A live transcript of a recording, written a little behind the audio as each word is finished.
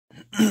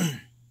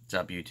What's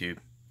up, YouTube?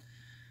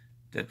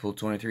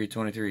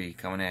 Deadpool2323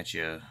 coming at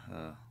you.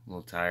 A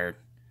little tired.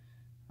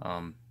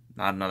 Not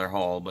another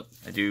haul, but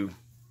I do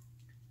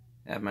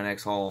have my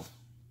next haul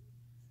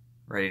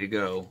ready to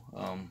go.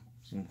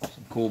 Some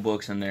cool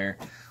books in there.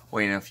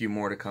 Waiting a few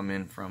more to come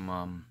in from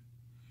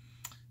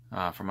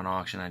an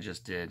auction I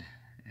just did,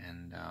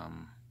 and I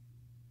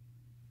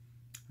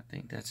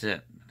think that's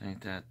it. I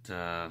think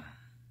that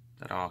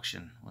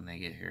auction when they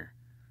get here.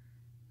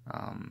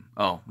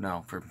 Oh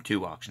no, for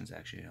 2 auctions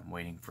actually. I'm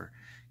waiting for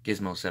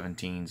Gizmo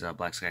 17's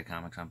Black Sky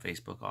Comics on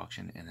Facebook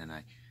auction, and then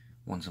I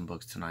won some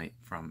books tonight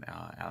from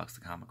Alex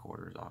the Comic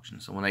Hoarder's auction.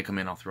 So when they come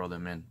in, I'll throw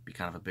them in. Be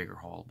kind of a bigger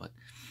haul, but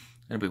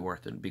it'll be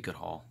worth it. It'll be a good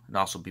haul.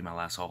 It'll also be my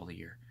last haul of the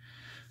year.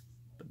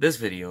 But this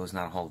video is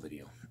not a haul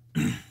video.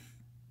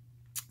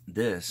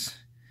 This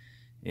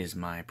is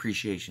my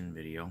appreciation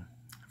video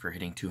for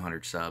hitting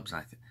 200 subs.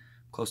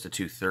 Close to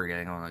 230. I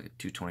think I'm like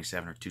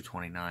 227 or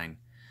 229.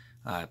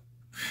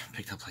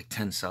 Picked up like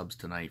 10 subs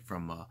tonight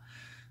from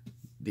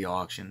the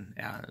auction.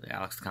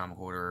 Alex the Comic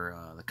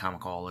Hoarder, the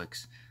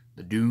Comicaholics,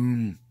 the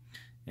Doom,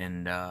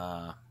 and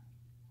Aim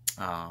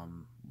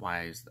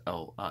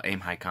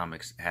High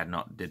Comics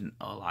did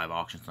a live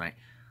auction tonight.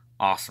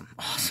 Awesome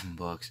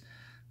books.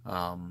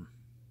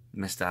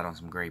 Missed out on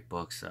some great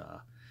books.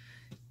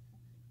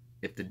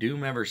 If the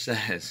Doom ever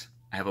says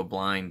I have a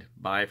blind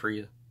buy for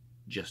you,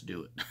 just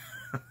do it.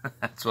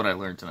 That's what I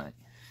learned tonight.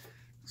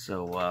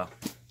 So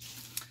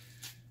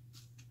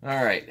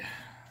alright,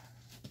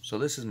 so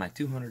this is my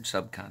 200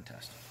 sub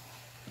contest.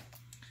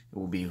 It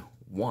will be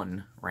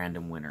one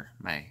random winner.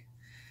 I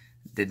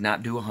did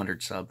not do a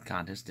 100 sub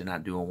contest, did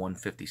not do a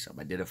 150 sub.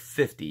 I did a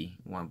 50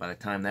 one. By the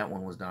time that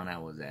one was done, I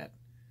was at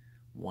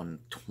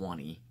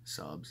 120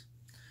 subs.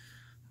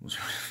 It was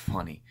really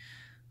funny.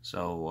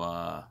 So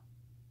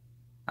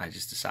I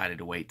just decided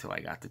to wait till I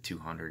got to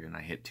 200, and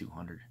I hit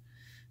 200.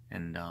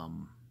 And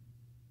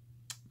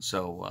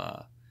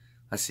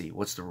let's see,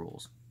 what's the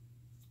rules?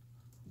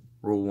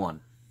 Rule 1,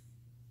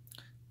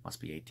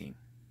 must be 18.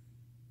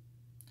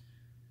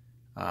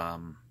 I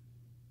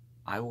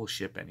will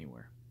ship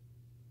anywhere.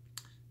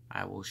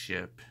 I will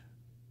ship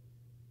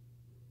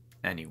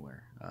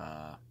anywhere.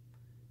 I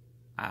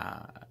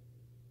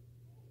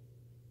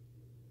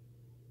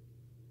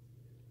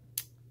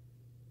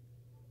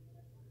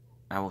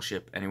will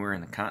ship anywhere in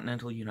the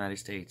continental United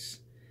States,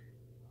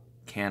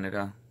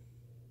 Canada,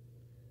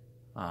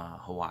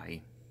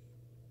 Hawaii.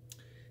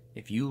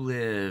 If you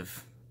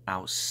live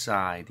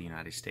outside the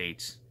United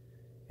States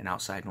and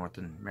outside North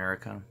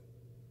America,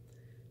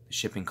 the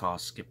shipping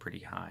costs get pretty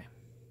high.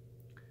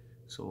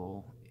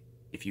 So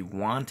if you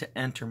want to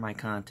enter my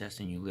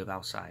contest and you live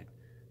outside,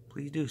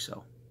 please do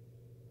so.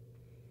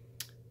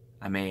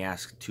 I may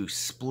ask to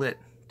split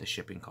the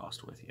shipping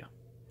cost with you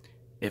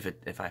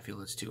if I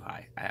feel it's too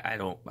high.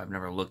 I've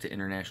never looked at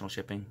international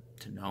shipping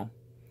to know.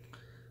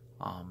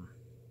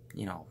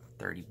 You know,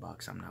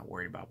 $30 I'm not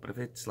worried about, but if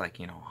it's like,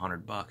 you know,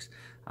 $100,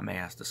 I may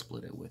ask to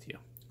split it with you.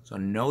 So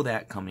know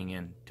that coming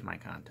in to my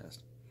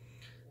contest.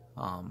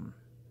 I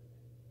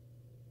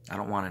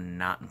don't want to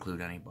not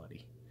include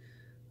anybody.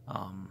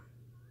 But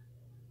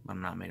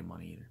I'm not made of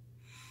money either.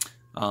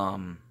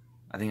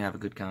 I think I have a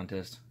good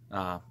contest.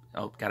 Gotta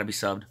be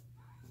subbed.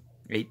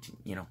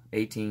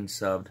 18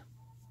 subbed.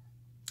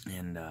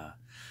 And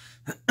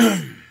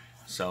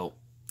so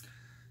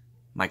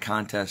my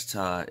contest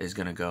is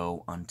gonna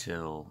go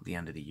until the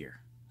end of the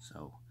year.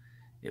 So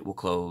it will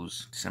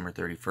close December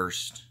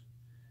 31st.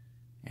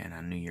 And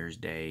on New Year's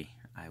Day,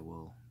 I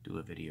will do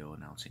a video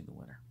announcing the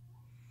winner.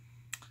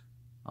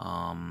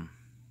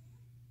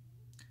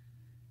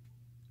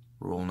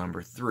 Rule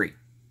number 3.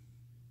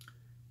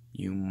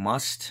 You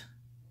must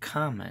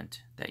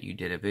comment that you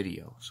did a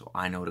video so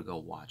I know to go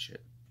watch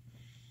it.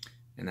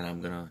 And then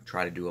I'm going to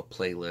try to do a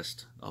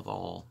playlist of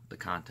all the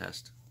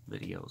contest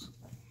videos.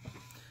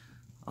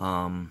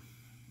 And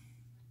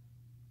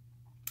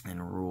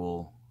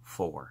rule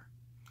 4.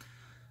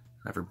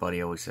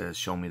 Everybody always says,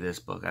 show me this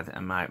book.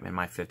 In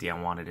my 50, I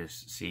wanted to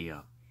see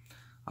a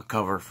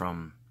cover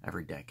from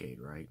every decade,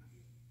 right?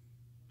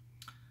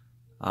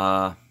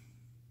 I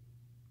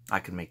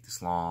could make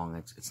this long.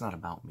 It's not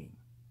about me.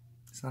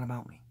 It's not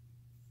about me.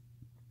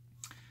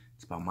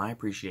 It's about my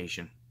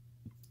appreciation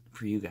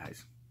for you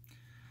guys.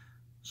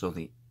 So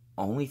the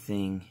only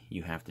thing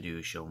you have to do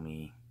is show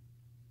me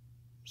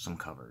some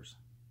covers.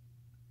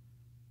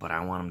 But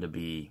I want them to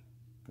be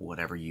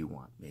whatever you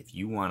want. If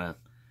you want to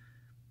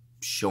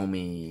show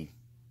me,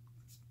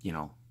 you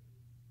know,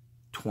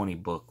 a 20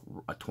 book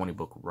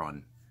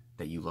run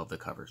that you love the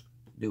covers,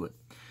 do it.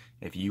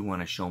 If you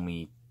want to show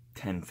me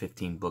 10,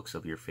 15 books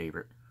of your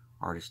favorite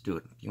artists, do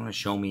it. If you want to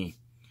show me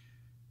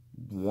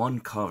one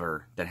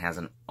cover that has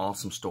an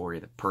awesome story,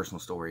 the personal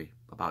story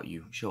about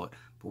you, show it.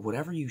 But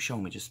whatever you show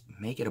me, just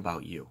make it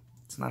about you.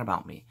 It's not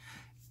about me.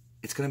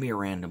 It's going to be a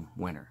random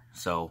winner.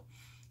 So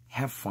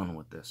have fun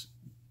with this.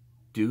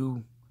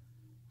 Do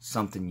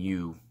something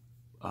you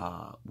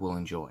will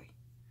enjoy.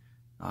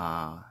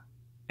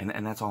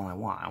 And that's all I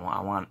want.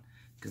 I want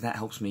because that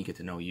helps me get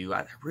to know you.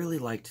 I really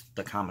liked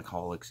the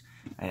Comicholics.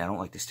 I don't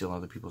like to steal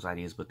other people's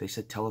ideas, but they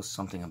said, tell us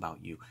something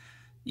about you.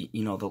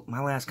 You know,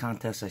 my last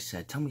contest, I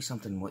said, tell me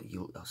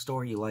something, a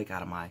story you like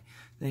out of my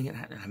thing. And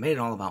I made it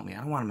all about me. I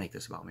don't want to make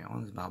this about me. I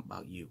want it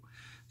about you.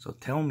 So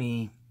tell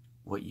me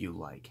what you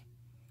like.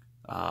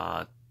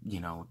 You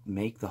know,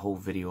 make the whole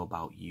video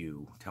about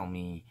you. Tell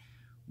me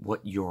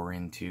what you're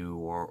into,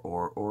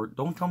 or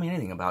don't tell me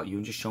anything about you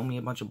and just show me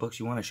a bunch of books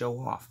you want to show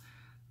off.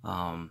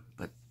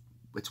 But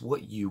it's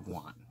what you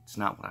want. It's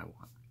not what I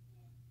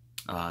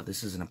want.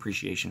 This is an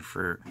appreciation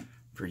for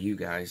you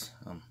guys.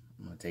 I'm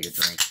going to take a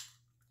drink.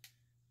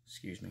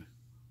 Excuse me.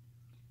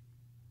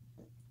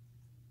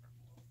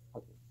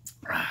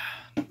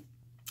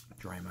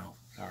 Dry mouth.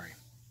 Sorry.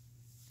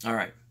 All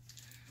right.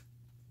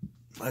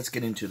 Let's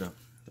get into the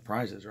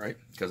prizes, right?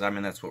 Because, I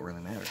mean, that's what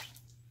really matters.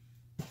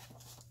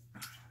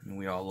 And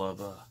we all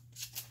love a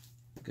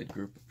good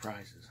group of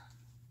prizes.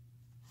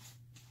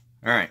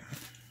 All right.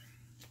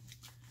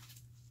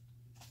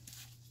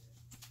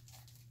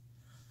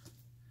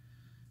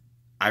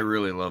 I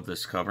really love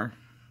this cover.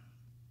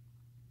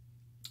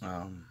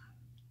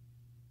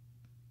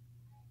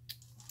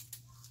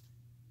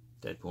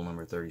 Deadpool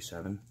number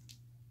 37.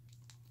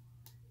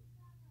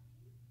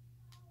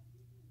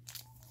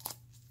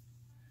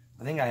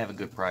 I think I have a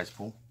good prize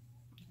pool.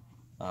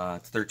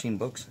 It's 13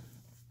 books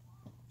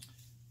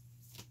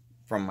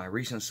from my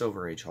recent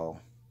Silver Age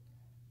haul.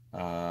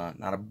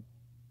 Not a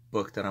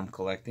book that I'm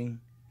collecting,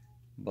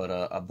 but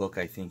a book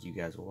I think you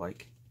guys will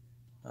like.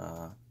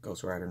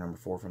 Ghost Rider number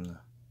 4 from the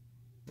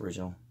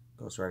original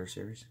Ghost Rider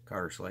series.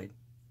 Carter Slade.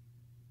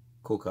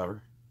 Cool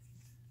cover.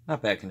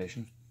 Not bad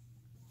condition.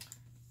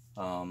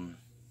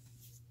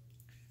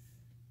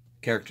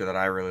 Character that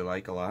I really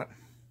like a lot.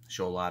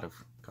 Show a lot of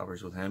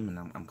covers with him, and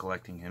I'm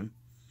collecting him.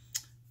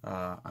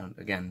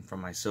 Again,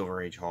 from my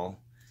Silver Age haul.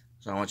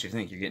 So I want you to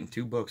think, you're getting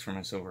 2 books from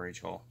my Silver Age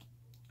haul.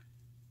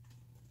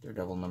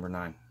 Daredevil number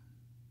 9.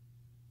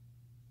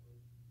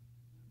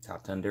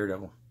 Top 10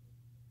 Daredevil.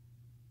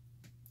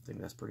 I think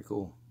that's pretty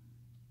cool.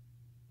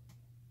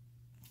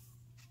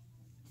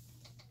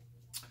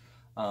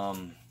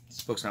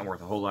 This book's not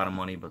worth a whole lot of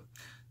money, but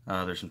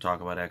there's some talk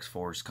about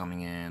X-Force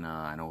coming in.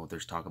 I know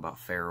there's talk about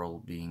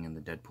Farrell being in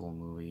the Deadpool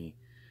movie,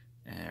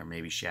 or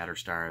maybe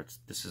Shatterstar.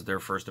 This is their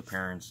first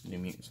appearance. New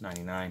Mutants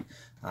 99.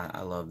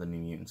 I love the New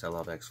Mutants. I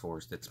love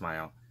X-Force. It's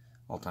my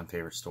all-time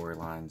favorite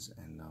storylines,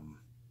 and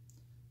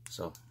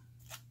so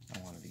I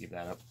wanted to give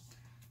that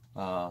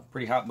up.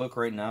 Pretty hot book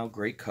right now.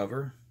 Great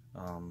cover.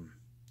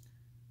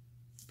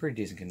 Pretty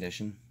decent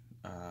condition.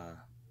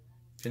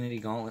 Infinity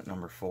Gauntlet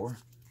number 4.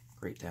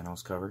 Great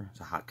Thanos cover. It's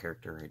a hot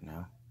character right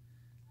now.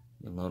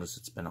 You'll notice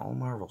it's been all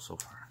Marvel so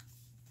far.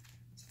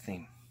 It's a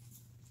theme.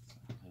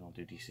 I don't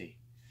do DC.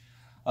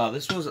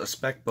 This was a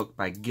spec book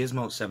by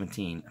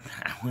Gizmo17.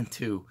 I went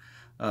to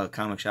a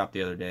comic shop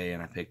the other day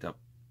and I picked up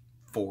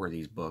 4 of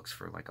these books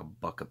for like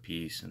 $1 a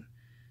piece,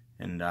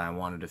 and I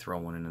wanted to throw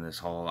one into this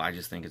haul. I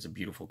just think it's a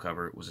beautiful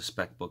cover. It was a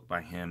spec book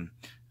by him.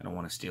 I don't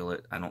want to steal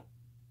it.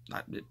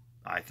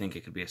 I think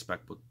it could be a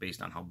spec book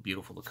based on how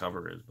beautiful the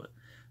cover is, but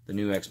the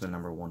new X-Men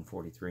number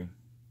 143. I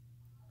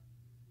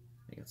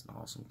think it's an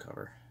awesome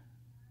cover.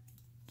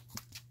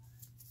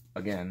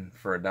 Again,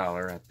 for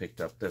 $1, I picked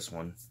up this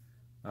one.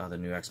 The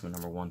new X-Men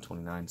number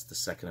 129. It's the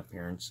second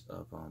appearance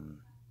of,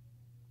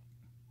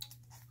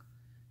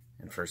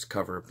 and first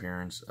cover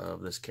appearance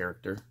of this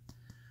character,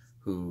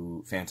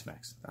 who,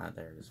 Phantomax.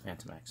 There it is,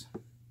 Phantomax.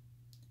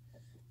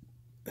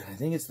 I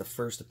think it's the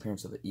first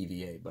appearance of the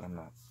EVA, but I'm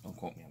not, don't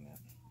quote me on that.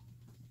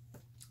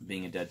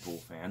 Being a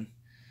Deadpool fan,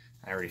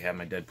 I already have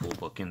my Deadpool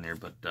book in there,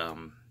 but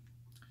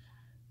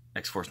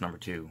X-Force number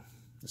 2,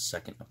 the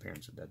second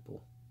appearance of Deadpool.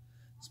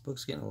 This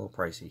book's getting a little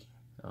pricey.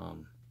 I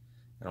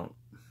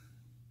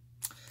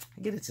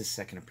get it's his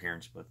second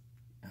appearance, but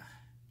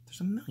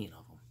there's a million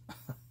of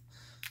them.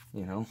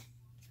 You know?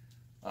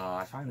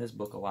 I find this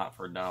book a lot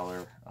for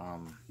 $1.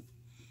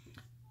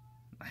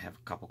 I have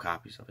a couple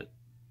copies of it.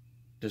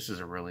 This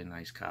is a really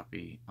nice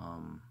copy.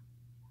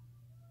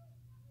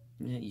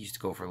 It used to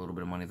go for a little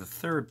bit of money. The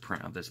third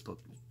print of this book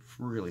is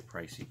really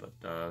pricey, but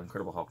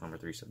Incredible Hulk number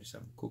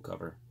 377. Cool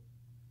cover.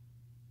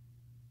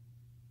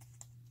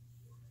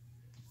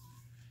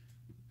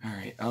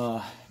 Alright,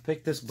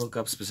 picked this book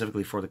up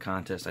specifically for the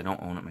contest. I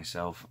don't own it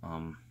myself.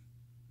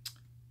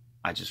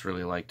 I just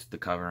really liked the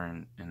cover,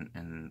 and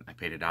I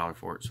paid $1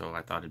 for it, so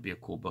I thought it'd be a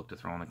cool book to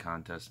throw in the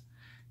contest.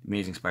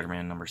 Amazing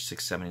Spider-Man number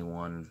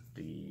 671,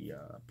 the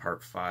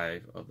part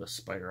 5 of the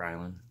Spider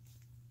Island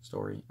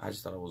story. I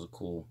just thought it was a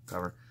cool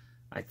cover.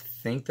 I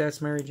think that's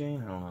Mary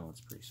Jane. I don't know.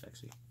 It's pretty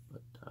sexy,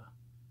 but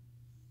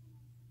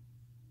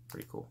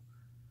pretty cool.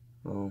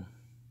 Well,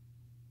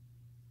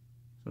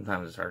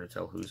 sometimes it's hard to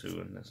tell who's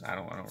who in this. I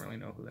don't really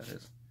know who that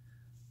is.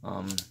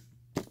 I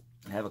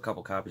have a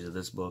couple copies of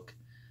this book.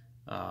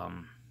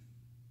 I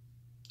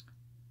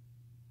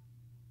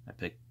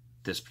picked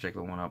this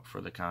particular one up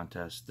for the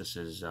contest. This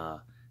is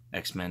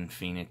X-Men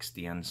Phoenix,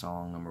 The End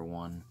Song, number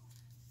 1.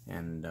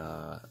 And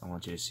I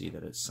want you to see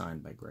that it's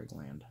signed by Greg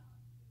Land.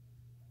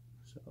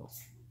 So,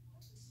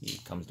 He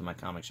comes to my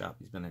comic shop.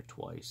 He's been there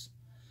twice.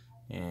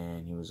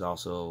 And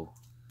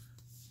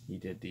he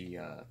did the,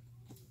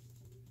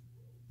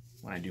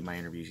 when I do my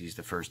interviews, he's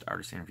the first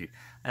artist interview.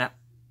 And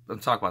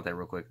let's talk about that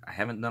real quick. I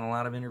haven't done a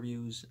lot of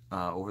interviews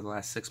over the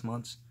last 6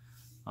 months.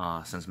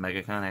 Since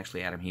MegaCon.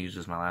 Actually, Adam Hughes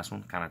was my last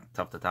one. Kind of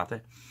tough to top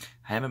that.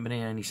 I haven't been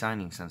in any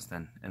signings since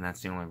then, and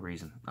that's the only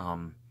reason.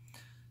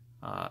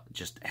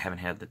 Just haven't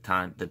had the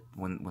time.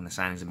 When the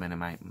signings have been in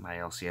my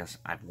LCS,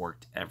 I've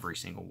worked every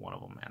single one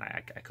of them, and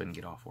I couldn't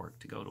get off work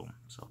to go to them.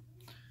 So,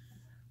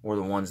 or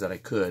the ones that I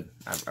could,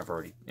 I've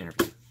already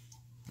interviewed.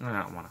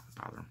 I don't want to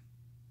bother them.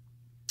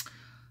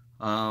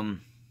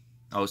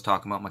 I was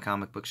talking about my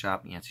comic book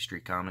shop, Yancey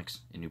Street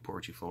Comics in Newport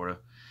Richey, Florida.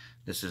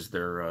 This is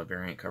their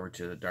variant cover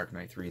to the Dark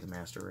Knight 3, The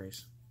Master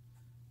Race.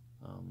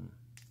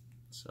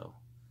 So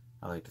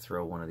I like to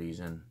throw one of these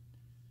in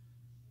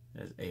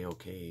as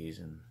AOKs,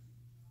 and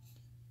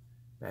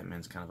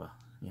Batman's kind of a,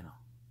 you know,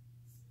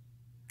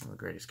 one of the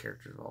greatest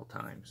characters of all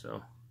time.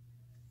 So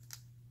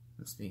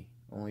that's the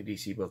only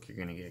DC book you're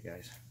gonna get,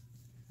 guys.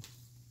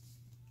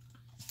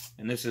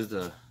 And this is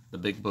the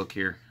big book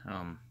here.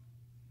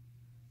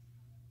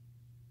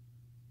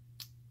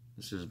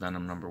 This is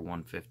Venom number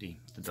 150,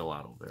 the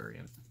Delato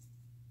variant.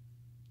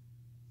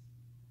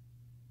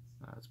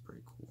 That's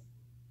pretty cool.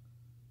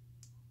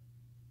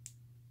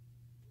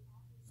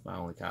 It's my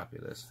only copy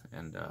of this,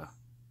 and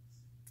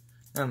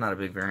I'm not a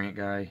big variant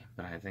guy,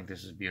 but I think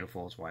this is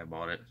beautiful. That's why I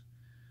bought it.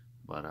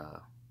 But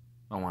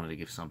I wanted to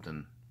give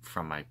something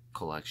from my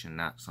collection,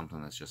 not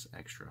something that's just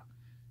extra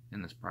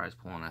in this prize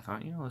pool, and I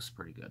thought, you know, this is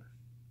pretty good.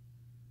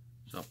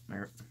 So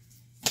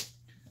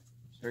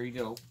there you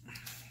go.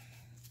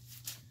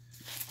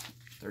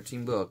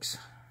 13 books.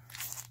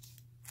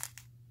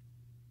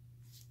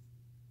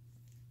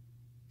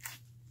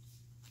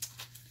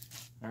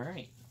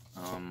 Alright.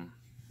 I'll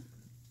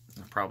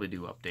probably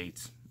do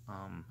updates.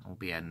 I won't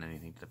be adding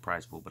anything to the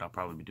prize pool, but I'll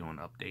probably be doing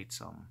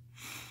updates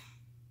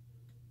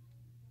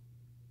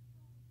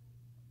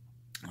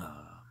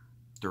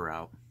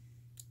throughout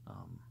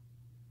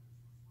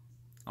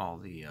all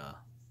the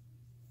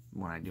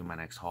when I do my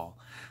next haul.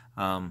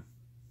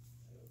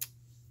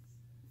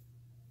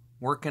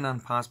 Working on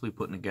possibly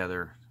putting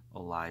together a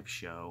live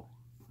show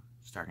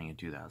starting in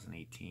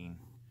 2018.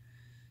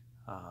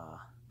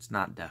 It's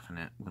not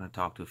definite. I'm going to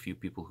talk to a few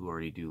people who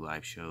already do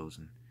live shows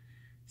and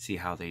see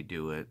how they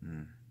do it,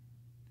 and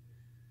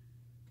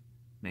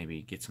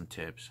maybe get some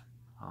tips.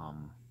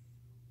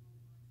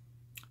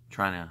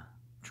 Trying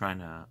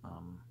to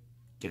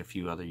get a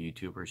few other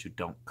YouTubers who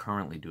don't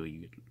currently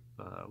do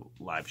a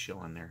live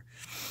show in there.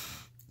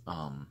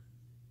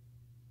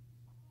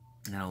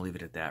 And I'll leave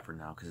it at that for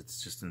now because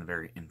it's just in the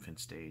very infant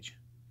stage.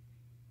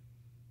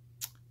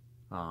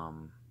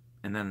 And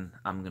then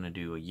I'm going to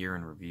do a year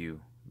in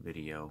review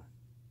video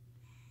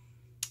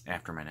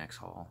after my next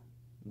haul,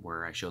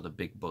 where I show the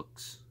big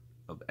books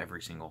of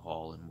every single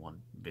haul in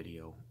one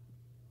video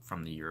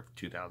from the year of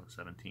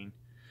 2017.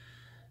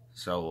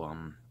 So,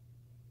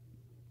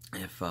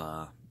 if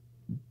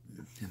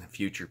in the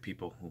future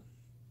people who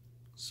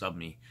sub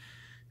me,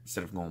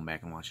 instead of going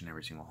back and watching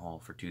every single haul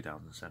for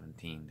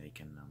 2017, they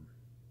can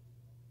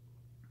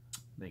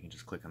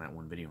just click on that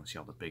one video and see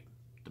all the big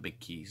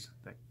keys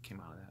that came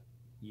out of that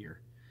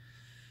year.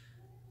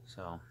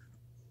 So,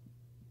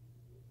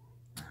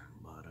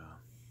 but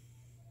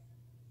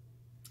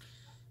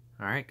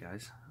all right,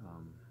 guys,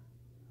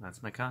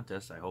 that's my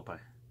contest. I hope I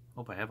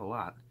have a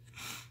lot.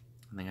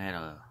 I think I had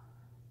a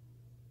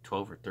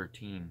 12 or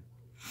 13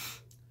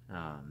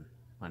 when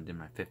I did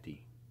my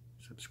 50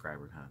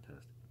 subscriber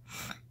contest.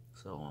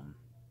 So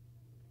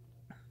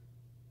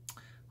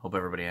hope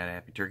everybody had a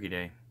happy Turkey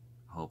Day.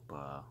 Hope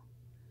for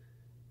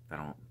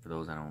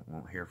those I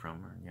won't hear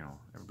from, or, you know,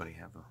 everybody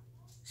have a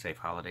safe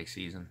holiday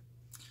season.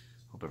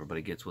 Hope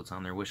everybody gets what's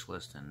on their wish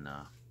list, and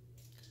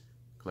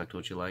collect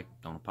what you like.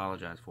 Don't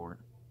apologize for it.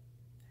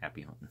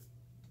 Happy hunting.